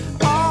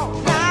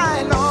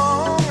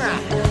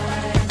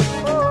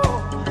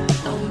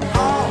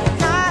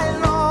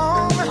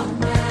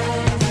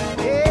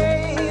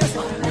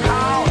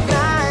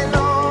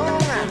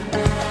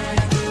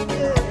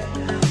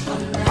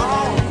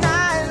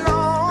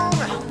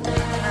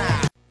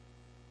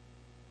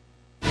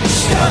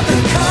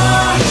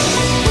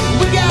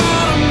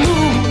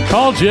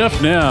 Call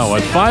Jeff now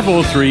at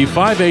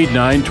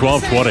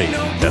 503-589-1220.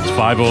 That's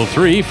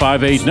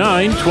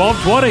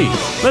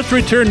 503-589-1220. Let's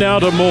return now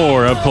to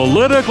more of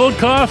Political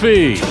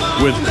Coffee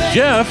with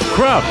Jeff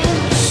Krupp.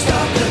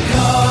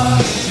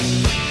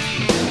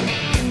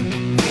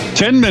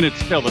 10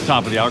 minutes till the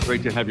top of the hour.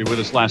 Great to have you with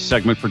us. Last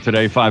segment for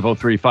today,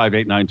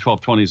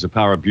 503-589-1220 is the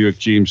Power Buick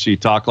GMC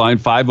talk line,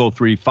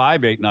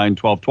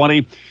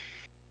 503-589-1220.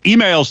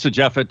 Emails to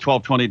Jeff at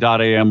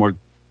 1220.am or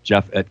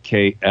Jeff at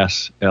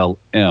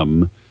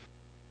KSLM.news.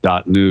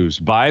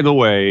 By the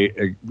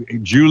way,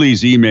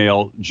 Julie's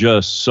email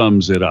just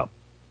sums it up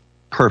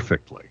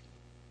perfectly.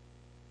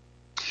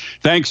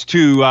 Thanks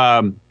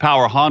to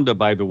Power Honda,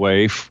 by the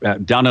way,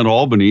 down in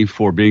Albany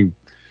for being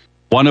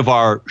one of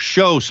our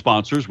show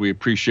sponsors. We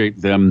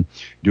appreciate them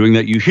doing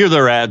that. You hear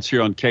their ads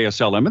here on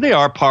KSLM, and they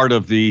are part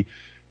of the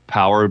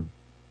Power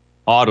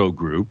Auto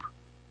Group.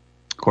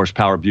 Of course,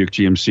 Power Buick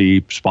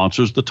GMC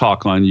sponsors the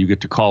talk line you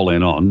get to call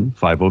in on,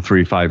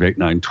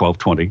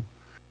 503-589-1220.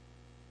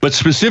 But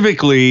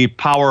specifically,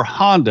 Power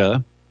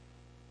Honda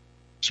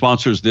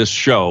sponsors this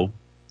show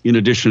in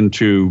addition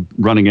to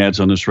running ads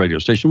on this radio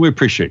station. We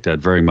appreciate that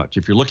very much.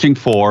 If you're looking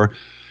for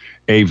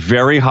a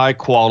very high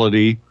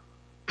quality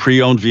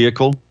pre-owned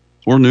vehicle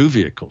or new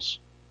vehicles,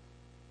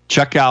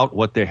 check out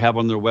what they have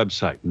on their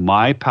website,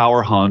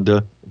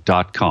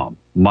 mypowerhonda.com,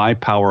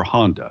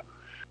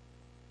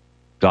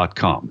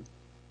 mypowerhonda.com.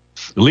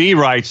 Lee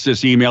writes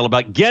this email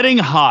about getting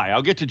high.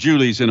 I'll get to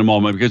Julie's in a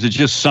moment because it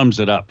just sums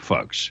it up,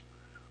 folks.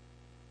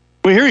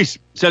 Well, here he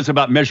says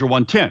about Measure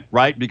 110,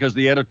 right? Because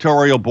the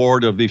editorial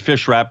board of the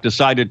Fishwrap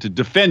decided to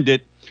defend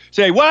it,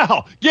 say,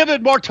 well, give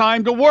it more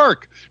time to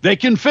work. They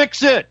can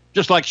fix it.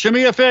 Just like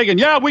Shemia Fagan.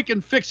 Yeah, we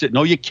can fix it.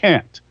 No, you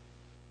can't.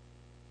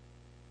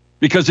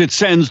 Because it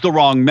sends the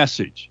wrong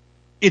message.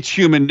 It's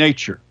human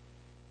nature.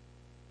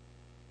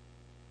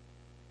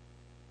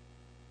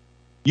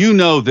 You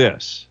know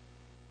this.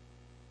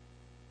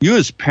 You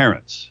as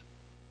parents,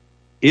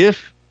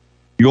 if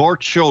your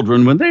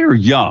children, when they are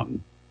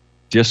young,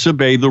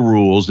 disobey the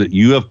rules that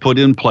you have put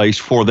in place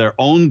for their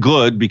own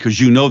good, because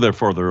you know they're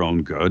for their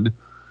own good,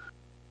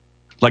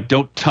 like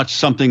don't touch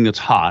something that's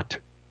hot,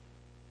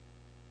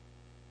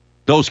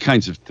 those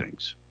kinds of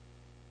things,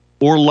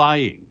 or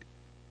lying.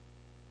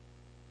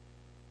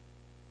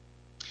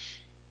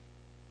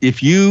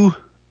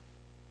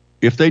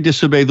 If they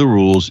disobey the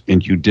rules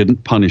and you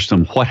didn't punish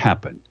them, what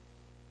happened?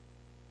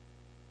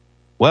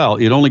 Well,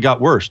 it only got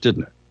worse,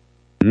 didn't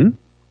it?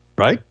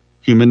 Right?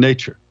 Human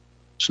nature.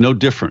 It's no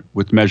different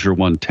with Measure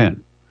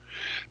 110.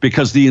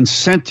 Because the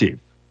incentive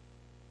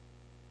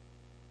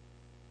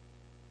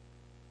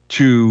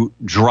to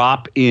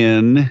drop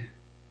in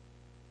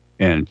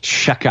and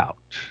check out,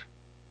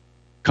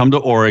 come to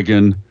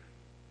Oregon,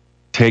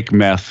 take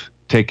meth,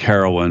 take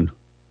heroin,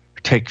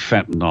 take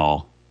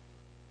fentanyl,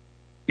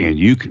 and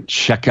you can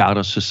check out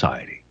of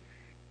society.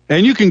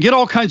 And you can get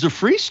all kinds of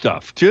free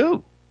stuff,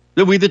 too,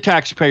 that we, the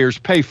taxpayers,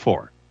 pay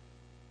for.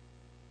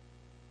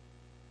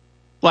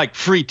 Like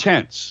free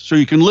tents, so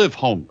you can live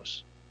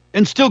homeless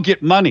and still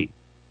get money.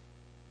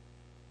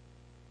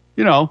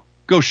 You know,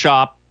 go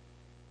shop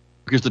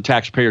because the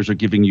taxpayers are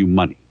giving you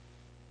money.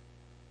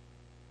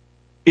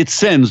 It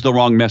sends the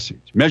wrong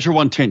message. Measure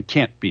 110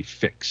 can't be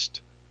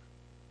fixed.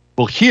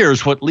 Well,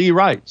 here's what Lee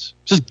writes.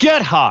 He says,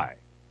 get high.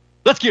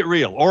 Let's get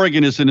real.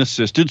 Oregon is an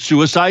assisted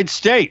suicide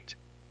state.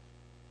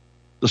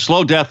 The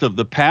slow death of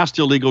the past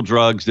illegal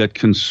drugs that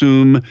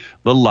consume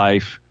the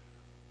life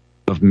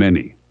of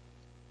many.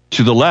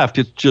 To the left,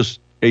 it's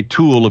just a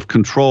tool of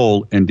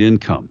control and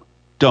income.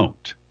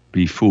 Don't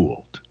be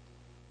fooled.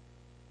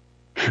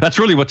 That's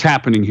really what's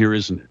happening here,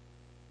 isn't it?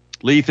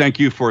 Lee, thank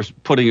you for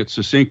putting it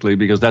succinctly,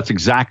 because that's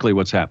exactly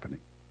what's happening.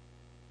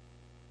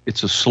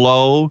 It's a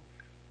slow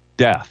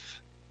death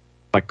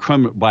by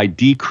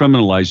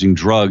decriminalizing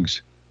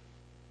drugs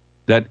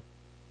that,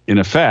 in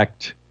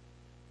effect,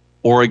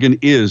 Oregon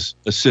is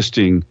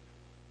assisting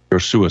your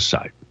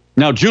suicide.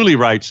 Now, Julie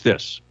writes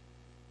this.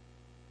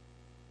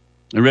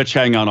 And Rich,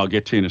 hang on, I'll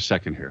get to you in a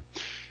second here.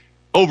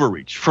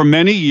 Overreach. For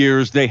many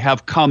years, they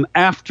have come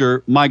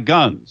after my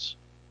guns.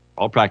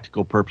 For all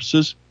practical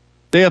purposes,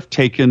 they have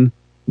taken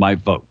my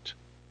vote.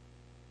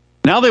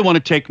 Now they want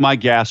to take my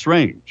gas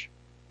range,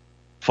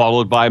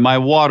 followed by my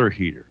water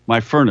heater,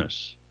 my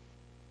furnace,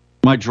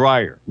 my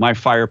dryer, my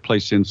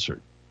fireplace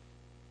insert.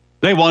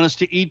 They want us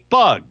to eat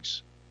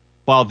bugs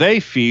while they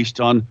feast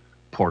on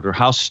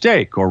porterhouse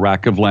steak or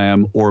rack of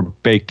lamb or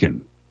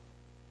bacon.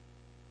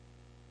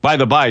 By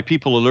the by,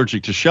 people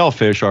allergic to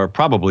shellfish are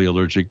probably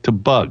allergic to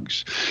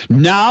bugs.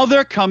 Now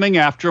they're coming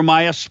after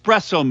my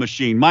espresso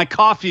machine, my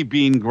coffee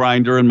bean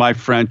grinder, and my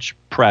French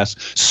press.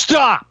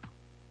 Stop!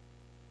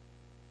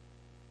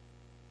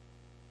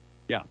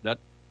 Yeah, that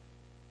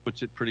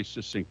puts it pretty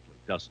succinctly,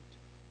 doesn't it?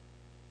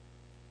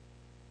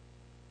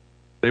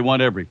 They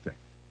want everything.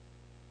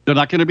 They're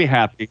not going to be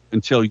happy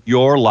until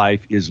your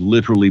life is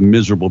literally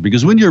miserable.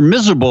 Because when you're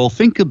miserable,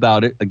 think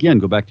about it. Again,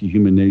 go back to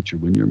human nature.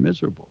 When you're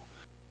miserable,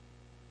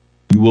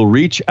 you will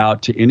reach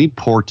out to any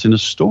port in a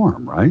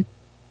storm, right?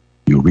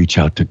 You'll reach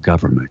out to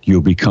government. You'll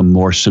become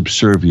more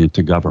subservient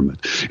to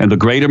government. And the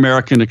great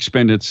American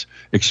experiment,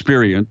 if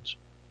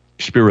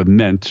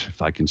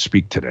I can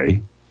speak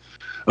today,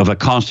 of a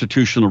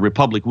constitutional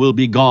republic will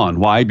be gone.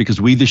 Why?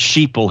 Because we, the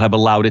sheeple, have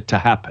allowed it to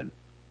happen.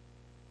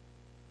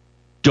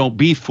 Don't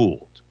be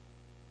fooled.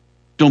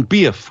 Don't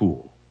be a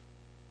fool.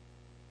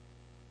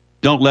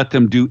 Don't let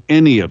them do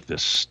any of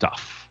this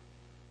stuff.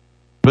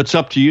 But it's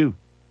up to you.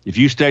 If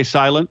you stay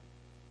silent,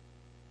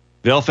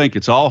 they'll think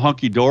it's all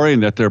hunky-dory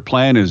and that their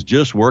plan is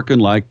just working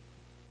like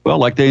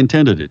they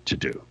intended it to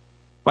do.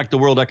 Like the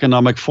World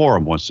Economic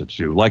Forum wants it to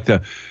do. Like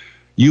the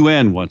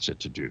UN wants it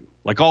to do.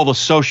 Like all the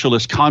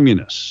socialist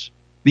communists,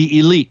 the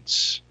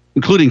elites,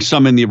 including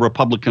some in the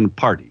Republican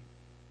Party.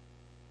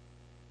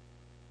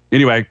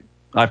 Anyway,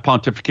 I've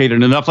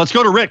pontificated enough. Let's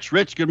go to Rich.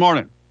 Rich, good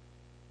morning.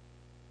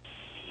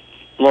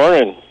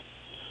 Morning.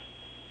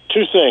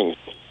 Two things.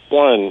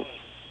 One,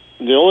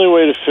 the only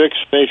way to fix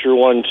Measure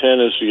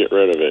 110 is to get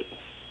rid of it.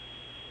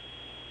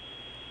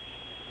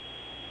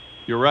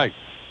 You're right.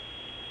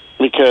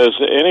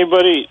 Because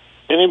anybody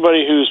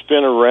who's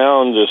been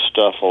around this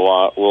stuff a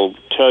lot will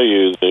tell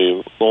you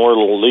the more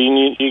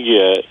lenient you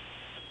get,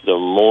 the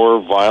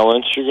more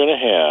violence you're going to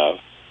have.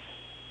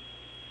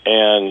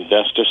 And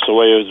that's just the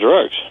way of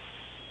drugs.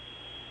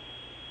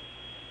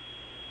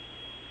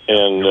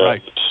 And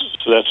right.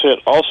 So that's it.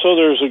 Also,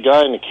 there's a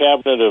guy in the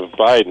cabinet of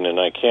Biden, and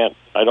I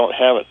don't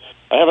have it.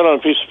 I have it on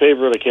a piece of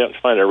paper, but I can't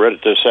find it. I read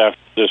it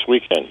this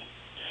weekend.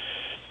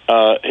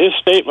 His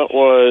statement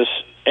was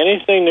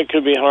anything that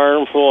could be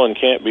harmful and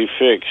can't be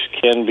fixed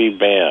can be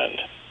banned.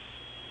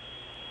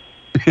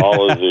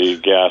 All of the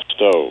gas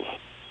stove.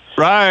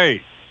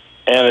 Right.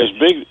 And his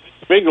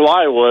big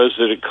lie was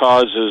that it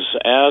causes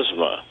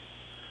asthma.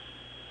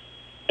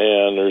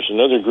 And there's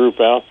another group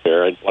out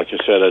there, like I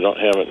said, I don't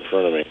have it in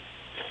front of me,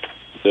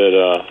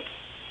 that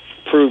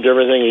proved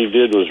everything he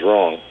did was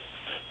wrong.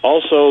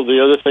 Also,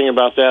 the other thing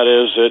about that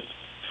is that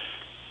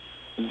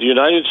the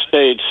United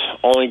States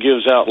only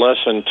gives out less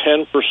than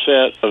 10%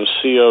 of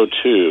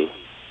CO2.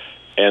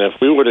 And if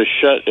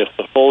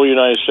the whole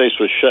United States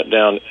would shut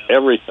down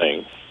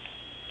everything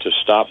to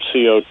stop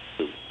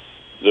CO2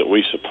 that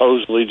we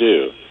supposedly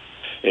do,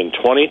 in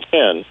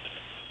 2010,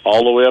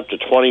 all the way up to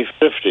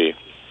 2050,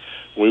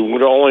 we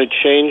would only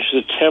change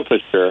the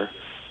temperature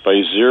by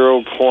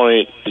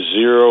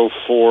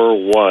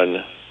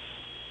 0.041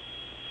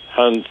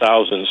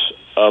 thousandths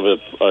of a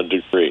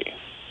degree.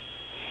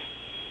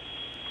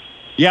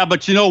 Yeah,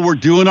 but we're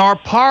doing our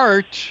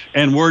part,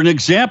 and we're an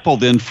example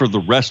then for the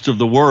rest of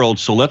the world.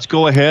 So let's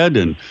go ahead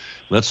and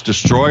let's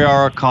destroy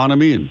our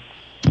economy and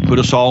put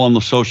us all on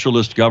the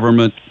socialist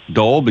government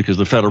dole, because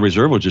the Federal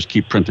Reserve will just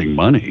keep printing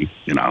money,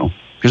 because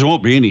there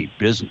won't be any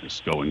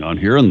business going on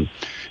here. And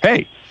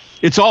hey,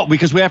 it's all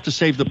because we have to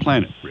save the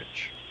planet,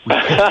 Rich. We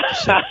have to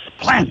save the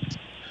planet.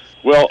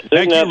 Well,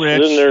 then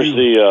Rich. there's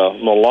the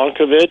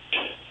Milankovitch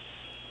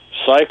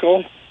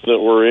cycle that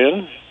we're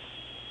in.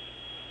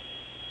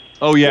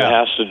 Oh yeah, it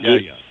has to do.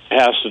 It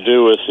has to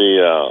do with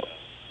the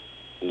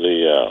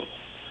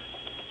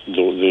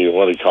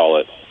what do you call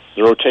it?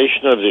 The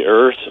rotation of the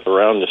Earth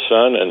around the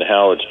sun and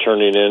how it's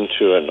turning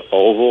into an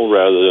oval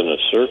rather than a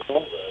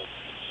circle.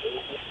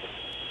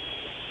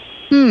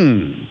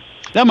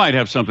 That might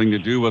have something to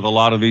do with a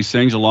lot of these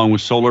things, along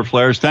with solar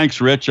flares. Thanks,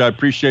 Rich. I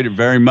appreciate it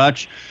very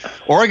much.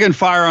 Oregon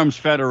Firearms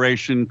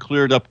Federation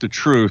cleared up the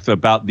truth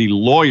about the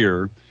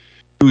lawyer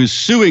who is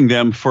suing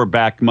them for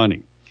back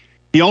money.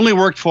 He only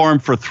worked for him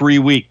for 3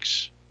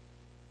 weeks,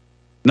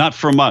 not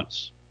for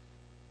months.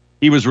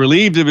 He was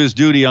relieved of his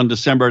duty on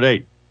December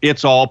 8th.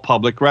 It's all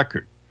public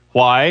record.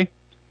 Why?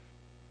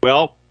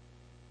 Well,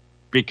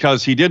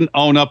 because he didn't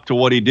own up to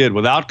what he did.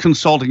 Without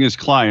consulting his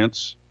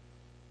clients,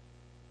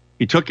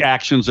 he took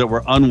actions that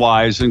were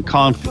unwise and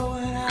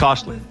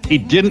costly. He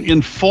didn't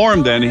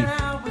inform them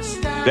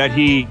that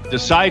he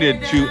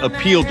decided to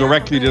appeal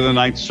directly to the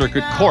Ninth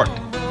Circuit Court,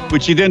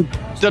 which he then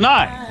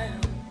denied,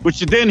 which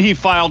then he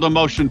filed a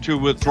motion to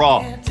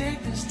withdraw.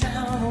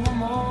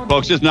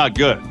 Folks, it's not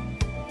good.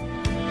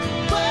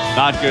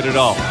 Not good at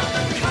all.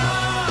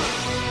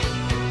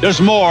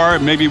 There's more.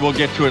 Maybe we'll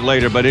get to it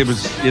later, but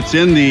it's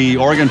in the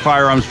Oregon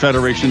Firearms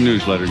Federation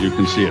newsletter. You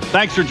can see it.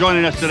 Thanks for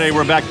joining us today.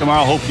 We're back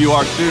tomorrow. Hope you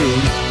are too.